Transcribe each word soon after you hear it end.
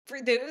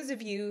For those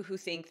of you who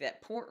think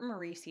that poor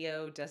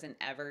Mauricio doesn't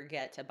ever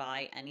get to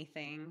buy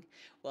anything,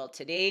 well,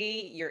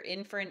 today you're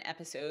in for an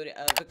episode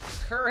of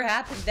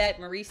crap that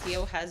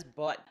Mauricio has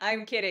bought.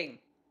 I'm kidding.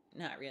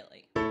 Not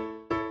really.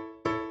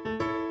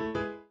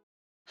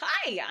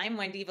 Hi, I'm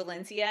Wendy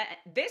Valencia.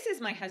 This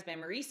is my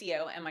husband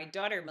Mauricio and my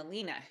daughter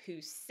Melina,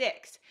 who's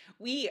 6.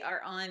 We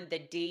are on the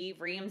Dave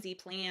Ramsey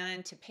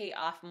plan to pay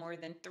off more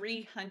than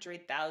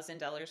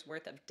 $300,000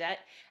 worth of debt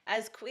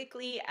as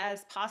quickly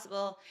as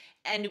possible.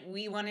 And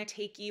we want to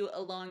take you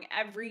along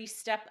every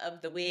step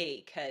of the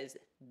way because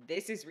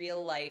this is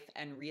real life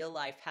and real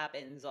life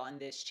happens on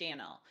this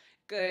channel.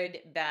 Good,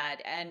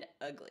 bad, and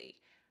ugly.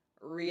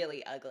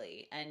 Really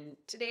ugly. And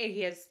today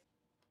he has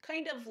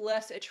kind of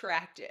less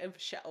attractive,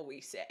 shall we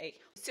say.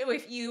 So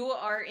if you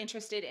are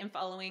interested in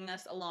following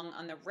us along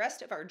on the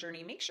rest of our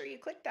journey, make sure you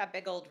click that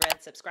big old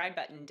red subscribe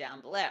button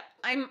down below.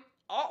 I'm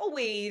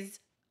always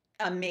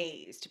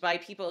amazed by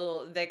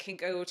people that can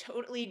go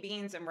totally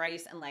beans and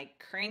rice and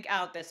like crank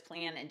out this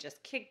plan and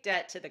just kick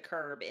debt to the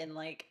curb in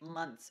like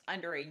months,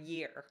 under a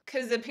year.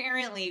 Because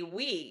apparently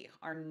we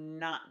are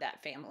not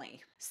that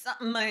family.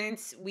 Some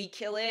months we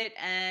kill it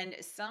and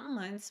some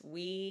months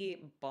we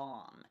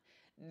bomb.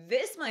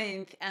 This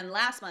month and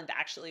last month,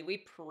 actually, we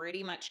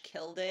pretty much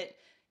killed it,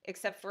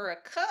 except for a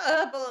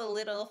couple of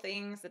little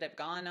things that have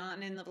gone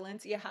on in the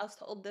Valencia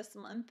household this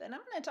month. And I'm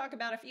going to talk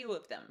about a few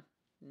of them.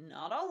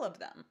 Not all of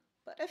them,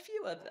 but a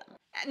few of them.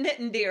 And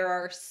then there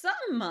are some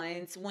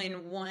months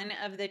when one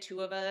of the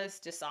two of us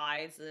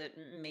decides that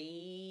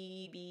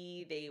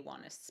maybe they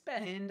want to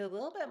spend a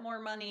little bit more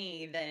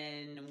money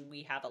than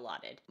we have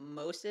allotted.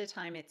 Most of the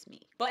time it's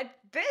me. But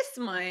this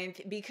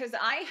month, because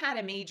I had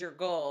a major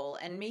goal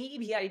and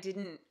maybe I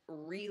didn't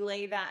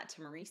relay that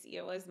to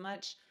Mauricio as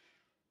much,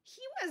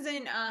 he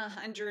wasn't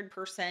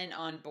 100%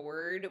 on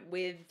board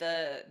with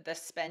the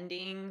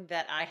spending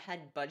that I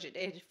had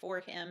budgeted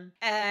for him.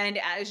 And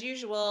as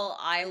usual,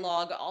 I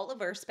log all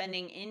of our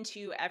spending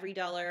into every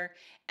dollar,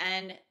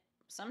 and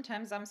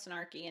sometimes I'm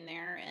snarky in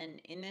there,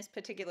 and in this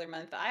particular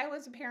month, I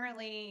was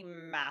apparently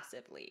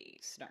massively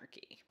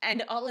snarky.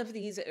 And all of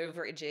these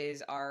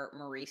overages are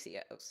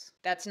Mauricio's.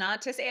 That's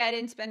not to say I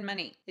didn't spend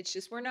money. It's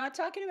just we're not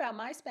talking about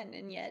my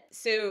spending yet.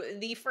 So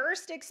the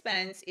first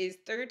expense is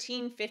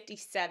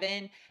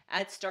 $13.57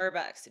 at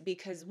Starbucks,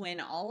 because when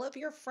all of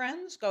your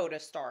friends go to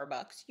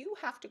Starbucks, you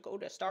have to go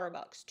to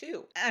Starbucks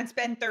too and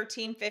spend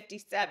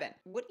 $13.57.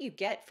 What do you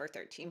get for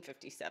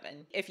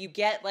 $13.57? If you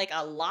get like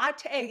a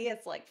latte,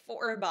 it's like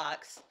 $4.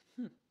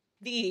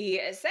 The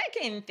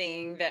second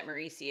thing that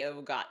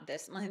Mauricio got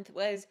this month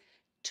was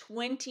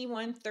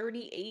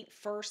 $21.38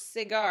 for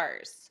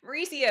cigars.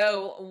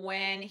 Mauricio,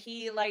 when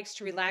he likes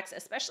to relax,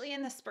 especially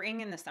in the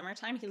spring and the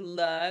summertime, he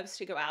loves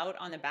to go out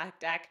on the back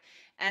deck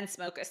and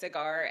smoke a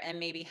cigar and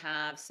maybe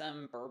have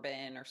some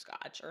bourbon or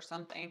scotch or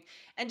something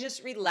and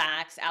just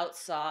relax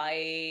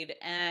outside.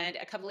 And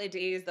a couple of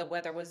days the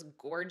weather was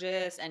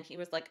gorgeous and he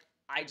was like,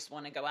 I just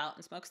want to go out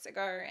and smoke a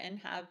cigar and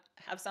have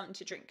something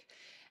to drink.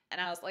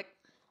 And I was like,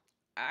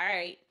 all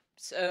right.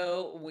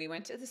 So we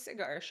went to the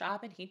cigar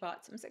shop and he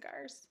bought some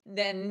cigars.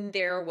 Then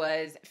there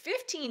was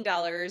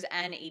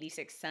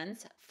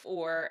 $15.86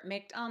 for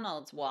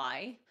McDonald's.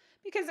 Why?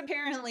 Because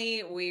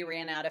apparently we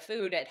ran out of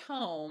food at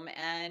home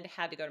and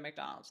had to go to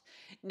McDonald's.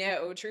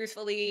 No,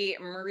 truthfully,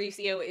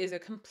 Mauricio is a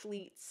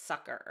complete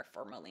sucker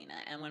for Melina.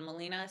 And when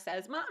Melina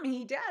says,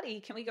 Mommy, Daddy,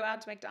 can we go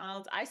out to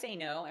McDonald's? I say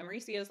no. And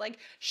Mauricio's like,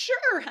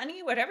 sure,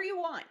 honey, whatever you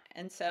want.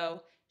 And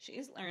so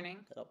she's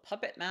learning. Little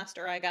puppet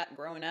master I got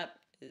growing up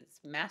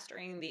is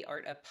mastering the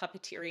art of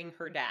puppeteering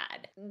her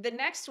dad. The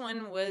next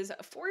one was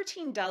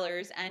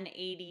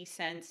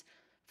 $14.80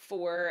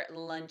 for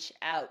lunch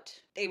out.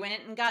 They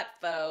went and got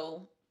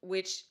pho,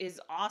 which is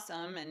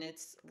awesome, and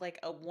it's like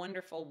a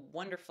wonderful,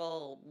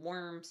 wonderful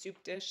warm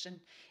soup dish, and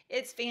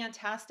it's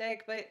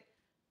fantastic, but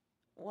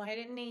why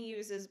didn't he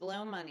use his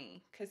blow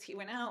money? Because he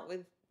went out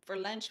for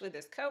lunch with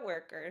his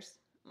coworkers.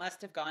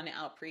 Must have gone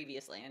out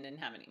previously and didn't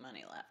have any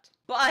money left.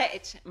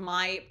 But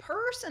my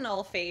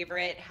personal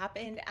favorite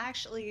happened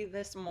actually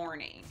this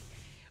morning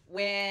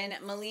when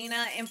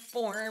Melina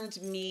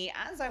informed me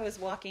as I was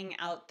walking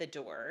out the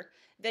door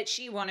that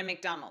she wanted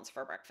McDonald's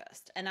for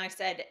breakfast. And I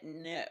said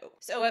no.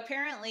 So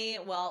apparently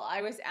while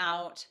I was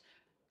out,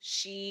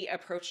 she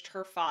approached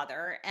her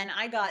father and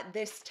I got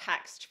this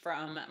text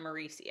from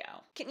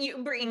Mauricio. Can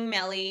you bring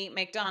Melly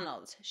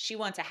McDonald's? She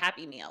wants a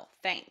Happy Meal.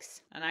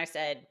 Thanks. And I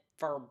said,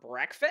 for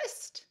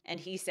breakfast? And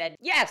he said,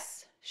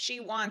 yes, she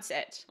wants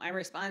it. My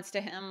response to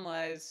him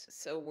was,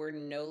 so we're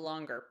no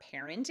longer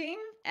parenting?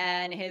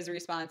 And his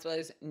response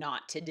was,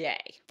 not today.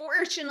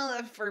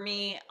 Fortunately for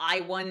me, I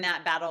won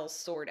that battle,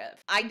 sort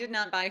of. I did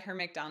not buy her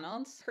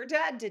McDonald's. Her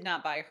dad did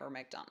not buy her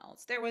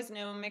McDonald's. There was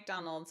no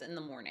McDonald's in the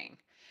morning.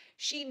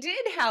 She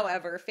did,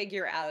 however,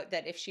 figure out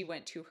that if she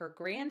went to her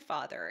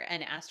grandfather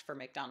and asked for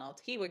McDonald's,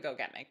 he would go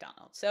get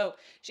McDonald's. So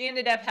she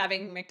ended up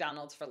having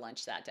McDonald's for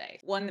lunch that day.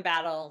 Won the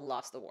battle,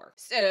 lost the war.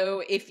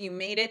 So if you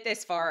made it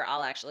this far,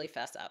 I'll actually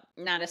fess up.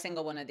 Not a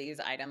single one of these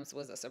items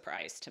was a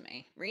surprise to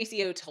me.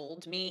 Mauricio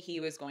told me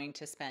he was going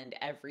to spend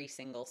every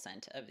single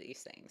cent of these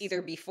things,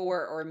 either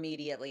before or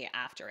immediately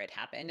after it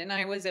happened. And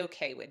I was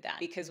okay with that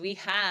because we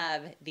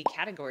have the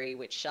category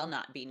which shall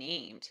not be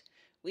named.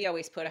 We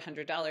always put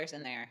 $100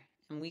 in there.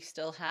 And we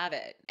still have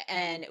it.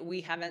 And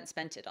we haven't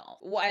spent it all.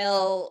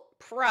 While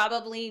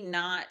probably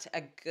not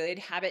a good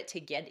habit to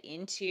get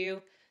into,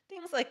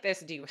 things like this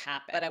do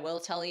happen. But I will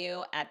tell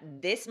you, at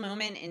this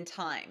moment in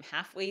time,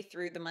 halfway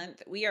through the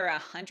month, we are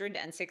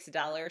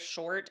 $106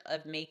 short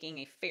of making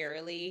a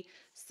fairly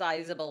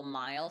sizable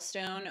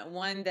milestone,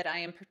 one that I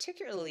am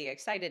particularly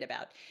excited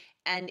about.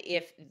 And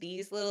if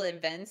these little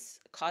events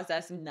cause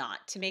us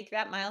not to make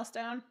that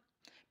milestone,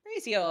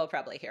 Mauricio will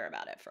probably hear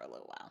about it for a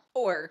little while.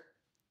 Or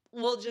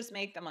we'll just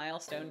make the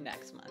milestone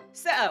next month.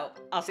 So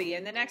I'll see you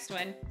in the next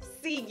one.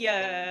 See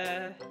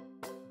ya.